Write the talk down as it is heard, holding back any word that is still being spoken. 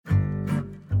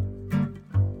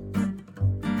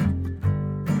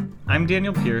I'm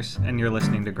Daniel Pierce, and you're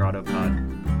listening to Grotto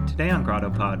Pod. Today on Grotto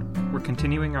Pod, we're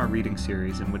continuing our reading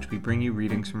series in which we bring you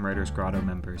readings from Writers Grotto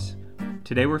members.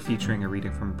 Today we're featuring a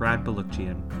reading from Brad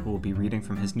Balukjian, who will be reading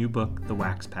from his new book, The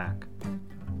Wax Pack.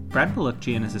 Brad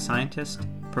Balukjian is a scientist,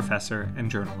 professor,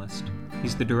 and journalist.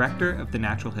 He's the director of the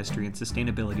Natural History and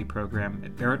Sustainability program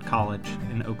at Barrett College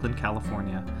in Oakland,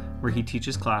 California, where he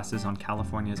teaches classes on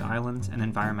California's islands and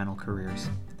environmental careers.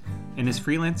 In his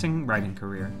freelancing writing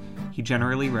career, he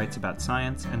generally writes about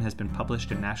science and has been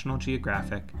published in National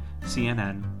Geographic,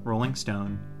 CNN, Rolling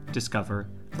Stone, Discover,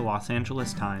 the Los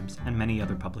Angeles Times, and many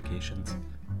other publications.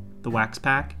 The Wax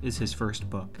Pack is his first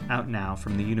book, out now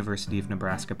from the University of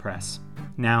Nebraska Press.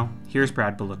 Now, here's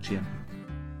Brad Balukjian.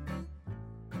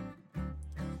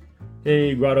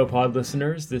 Hey, Grotto Pod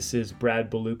listeners, this is Brad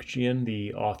Balukjian,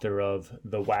 the author of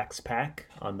The Wax Pack,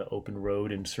 On the Open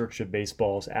Road in Search of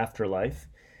Baseball's Afterlife.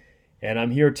 And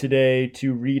I'm here today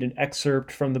to read an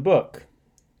excerpt from the book.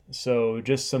 So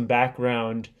just some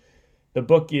background. The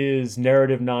book is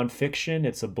narrative nonfiction.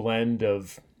 It's a blend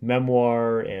of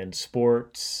memoir and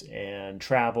sports and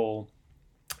travel.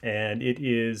 And it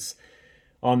is,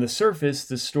 on the surface,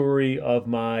 the story of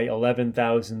my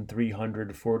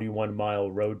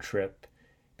 11,341-mile road trip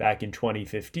back in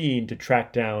 2015 to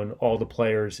track down all the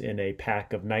players in a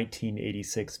pack of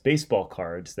 1986 baseball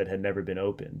cards that had never been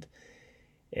opened.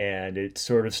 And it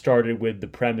sort of started with the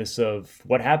premise of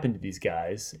what happened to these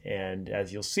guys. And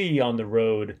as you'll see on the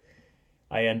road,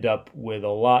 I end up with a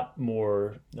lot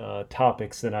more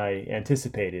topics than I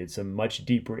anticipated. Some much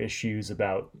deeper issues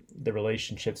about the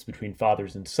relationships between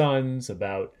fathers and sons,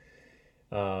 about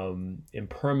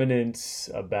impermanence,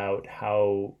 about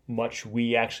how much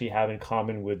we actually have in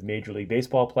common with Major League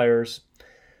Baseball players.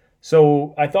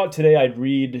 So I thought today I'd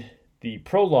read the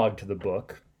prologue to the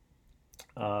book.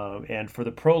 And for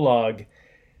the prologue,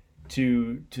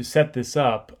 to set this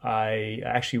up, I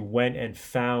actually went and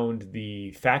found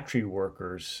the factory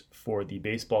workers for the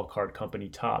baseball card company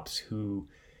Topps, who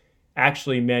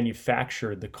actually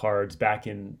manufactured the cards back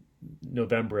in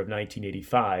November of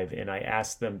 1985. And I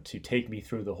asked them to take me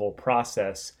through the whole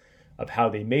process of how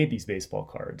they made these baseball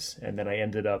cards. And then I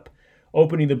ended up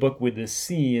opening the book with this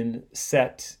scene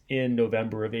set in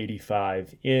November of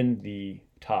 85 in the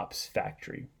Topps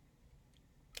factory.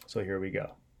 So here we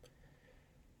go.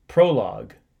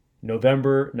 Prologue,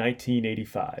 November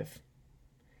 1985.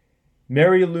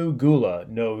 Mary Lou Gula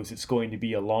knows it's going to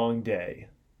be a long day.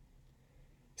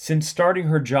 Since starting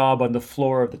her job on the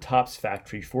floor of the Topps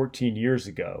factory 14 years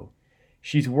ago,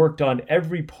 she's worked on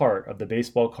every part of the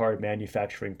baseball card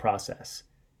manufacturing process.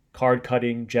 Card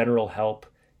cutting, general help,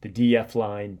 the DF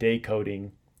line, day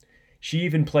coding. She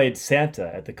even played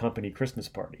Santa at the company Christmas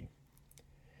party.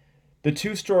 The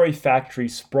two-story factory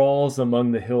sprawls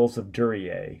among the hills of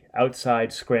Duryea,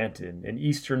 outside Scranton, in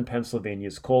eastern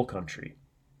Pennsylvania's coal country.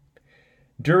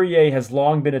 Duryea has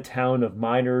long been a town of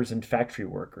miners and factory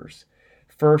workers,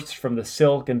 first from the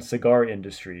silk and cigar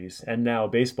industries, and now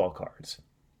baseball cards.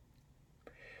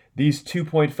 These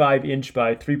 2.5-inch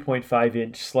by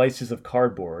 3.5-inch slices of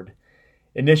cardboard,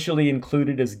 initially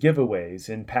included as giveaways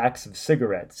in packs of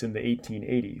cigarettes in the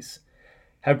 1880s,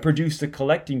 have produced a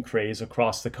collecting craze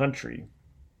across the country.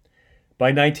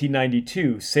 By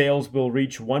 1992, sales will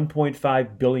reach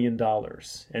 $1.5 billion,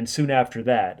 and soon after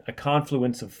that, a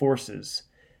confluence of forces,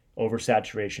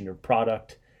 oversaturation of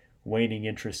product, waning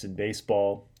interest in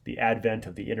baseball, the advent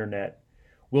of the internet,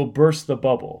 will burst the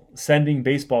bubble, sending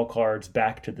baseball cards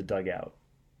back to the dugout.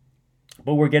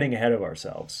 But we're getting ahead of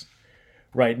ourselves.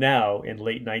 Right now, in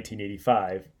late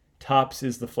 1985, Topps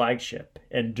is the flagship,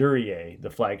 and Duryea the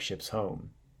flagship's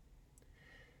home.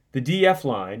 The DF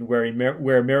line,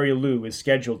 where Mary Lou is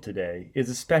scheduled today, is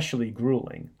especially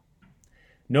grueling.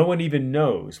 No one even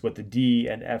knows what the D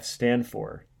and F stand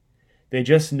for. They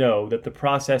just know that the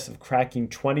process of cracking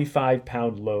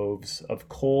 25-pound loaves of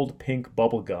cold pink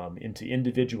bubblegum into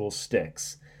individual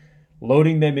sticks,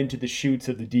 loading them into the chutes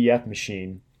of the DF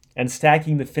machine, and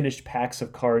stacking the finished packs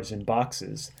of cards in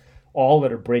boxes, all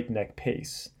at a breakneck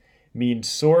pace, means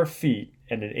sore feet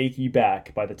and an achy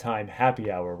back by the time happy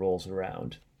hour rolls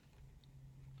around.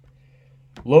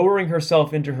 Lowering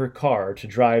herself into her car to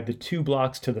drive the 2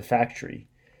 blocks to the factory,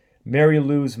 Mary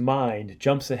Lou's mind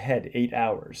jumps ahead 8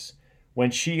 hours,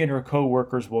 when she and her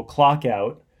co-workers will clock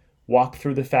out, walk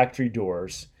through the factory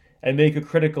doors, and make a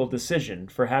critical decision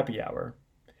for happy hour.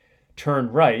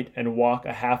 Turn right and walk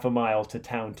a half a mile to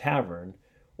Town Tavern,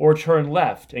 or turn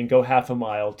left and go half a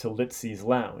mile to Litsy's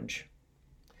Lounge.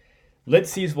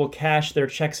 Litsy's will cash their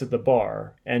checks at the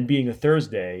bar, and being a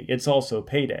Thursday, it's also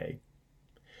payday.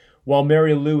 While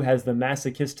Mary Lou has the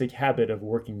masochistic habit of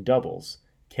working doubles,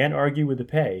 can't argue with the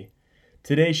pay,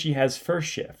 Today she has first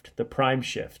shift, the prime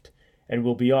shift, and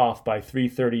will be off by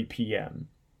 3:30 p.m.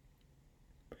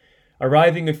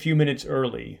 Arriving a few minutes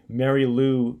early, Mary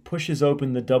Lou pushes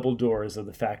open the double doors of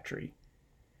the factory.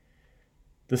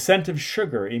 The scent of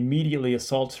sugar immediately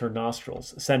assaults her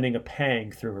nostrils, sending a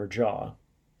pang through her jaw.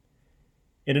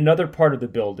 In another part of the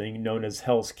building, known as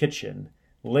Hell's Kitchen,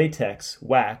 latex,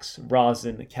 wax,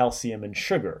 rosin, calcium, and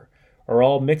sugar are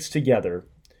all mixed together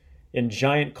in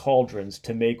giant cauldrons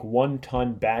to make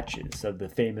 1-ton batches of the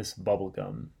famous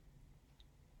bubblegum.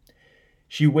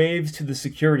 She waves to the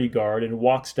security guard and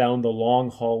walks down the long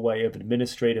hallway of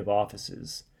administrative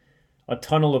offices, a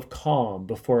tunnel of calm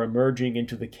before emerging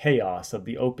into the chaos of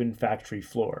the open factory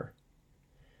floor.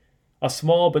 A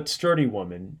small but sturdy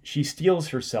woman, she steels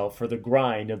herself for the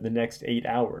grind of the next 8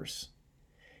 hours.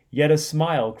 Yet a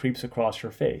smile creeps across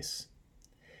her face.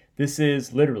 This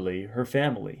is, literally, her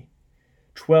family.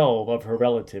 12 of her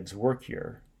relatives work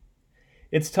here.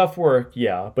 It's tough work,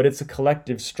 yeah, but it's a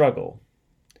collective struggle.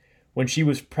 When she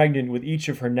was pregnant with each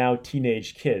of her now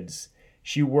teenage kids,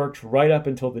 she worked right up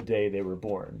until the day they were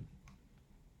born.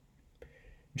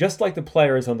 Just like the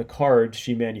players on the cards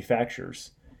she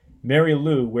manufactures, Mary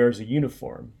Lou wears a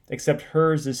uniform, except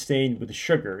hers is stained with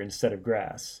sugar instead of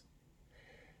grass.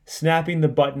 Snapping the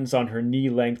buttons on her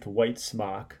knee-length white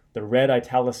smock, the red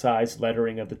italicized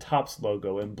lettering of the Topps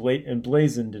logo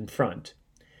emblazoned in front,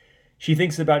 she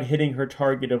thinks about hitting her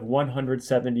target of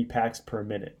 170 packs per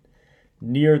minute,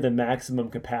 near the maximum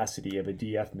capacity of a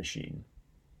DF machine.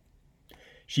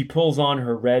 She pulls on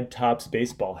her red Topps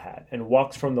baseball hat and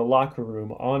walks from the locker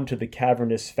room onto the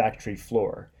cavernous factory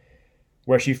floor,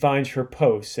 where she finds her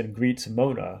posts and greets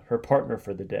Mona, her partner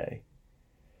for the day.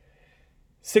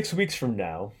 6 weeks from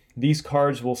now, these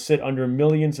cards will sit under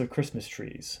millions of Christmas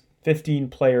trees, 15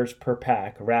 players per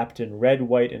pack wrapped in red,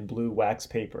 white, and blue wax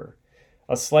paper,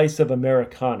 a slice of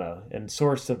Americana and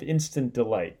source of instant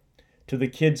delight to the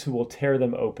kids who will tear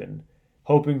them open,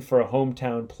 hoping for a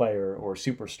hometown player or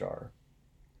superstar.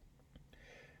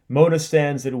 Mona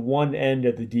stands at one end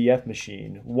of the DF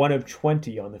machine, one of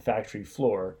 20 on the factory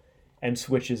floor, and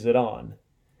switches it on.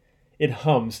 It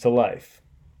hums to life.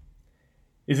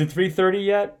 "Is it 3:30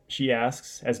 yet?" she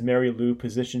asks as Mary Lou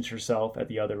positions herself at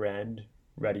the other end,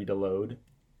 ready to load.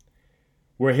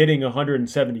 "We're hitting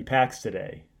 170 packs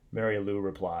today," Mary Lou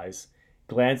replies,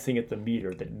 glancing at the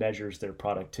meter that measures their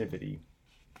productivity.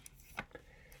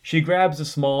 She grabs a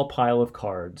small pile of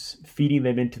cards, feeding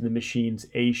them into the machine's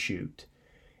A chute,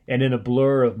 and in a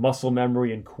blur of muscle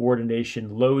memory and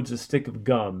coordination loads a stick of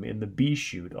gum in the B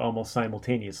chute almost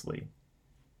simultaneously.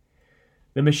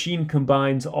 The machine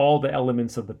combines all the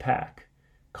elements of the pack,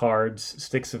 cards,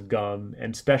 sticks of gum,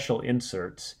 and special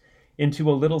inserts, into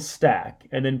a little stack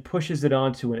and then pushes it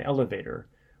onto an elevator,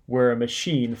 where a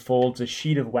machine folds a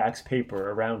sheet of wax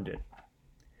paper around it.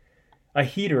 A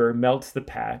heater melts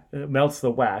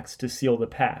the wax to seal the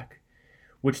pack,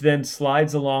 which then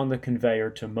slides along the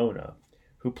conveyor to Mona,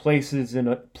 who places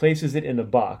it in a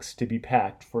box to be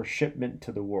packed for shipment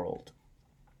to the world.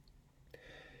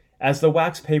 As the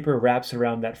wax paper wraps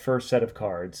around that first set of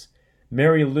cards,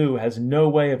 Mary Lou has no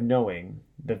way of knowing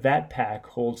that pack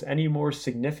holds any more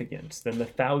significance than the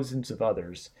thousands of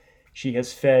others she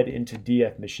has fed into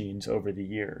DF machines over the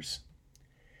years.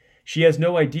 She has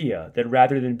no idea that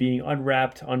rather than being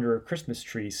unwrapped under a Christmas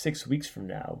tree 6 weeks from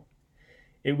now,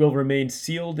 it will remain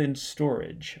sealed in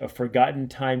storage, a forgotten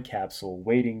time capsule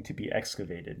waiting to be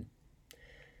excavated.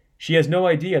 She has no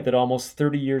idea that almost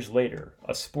 30 years later,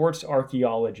 a sports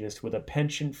archaeologist with a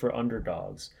penchant for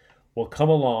underdogs will come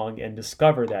along and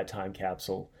discover that time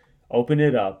capsule, open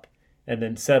it up, and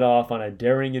then set off on a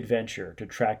daring adventure to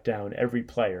track down every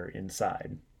player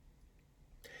inside.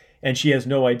 And she has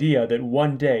no idea that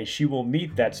one day she will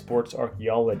meet that sports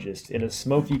archaeologist in a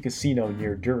smoky casino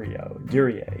near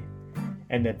Duryea,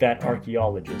 and that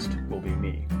archaeologist will be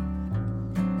me.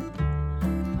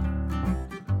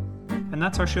 And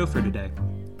that's our show for today.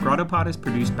 GrottoPod is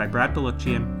produced by Brad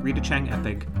Balukjian, Rita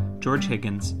Chang-Eppig, George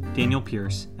Higgins, Daniel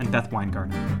Pierce, and Beth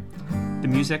Weingartner. The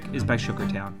music is by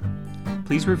Sugartown.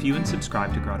 Please review and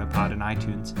subscribe to GrottoPod on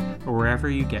iTunes or wherever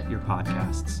you get your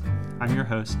podcasts. I'm your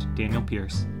host, Daniel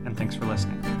Pierce, and thanks for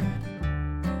listening.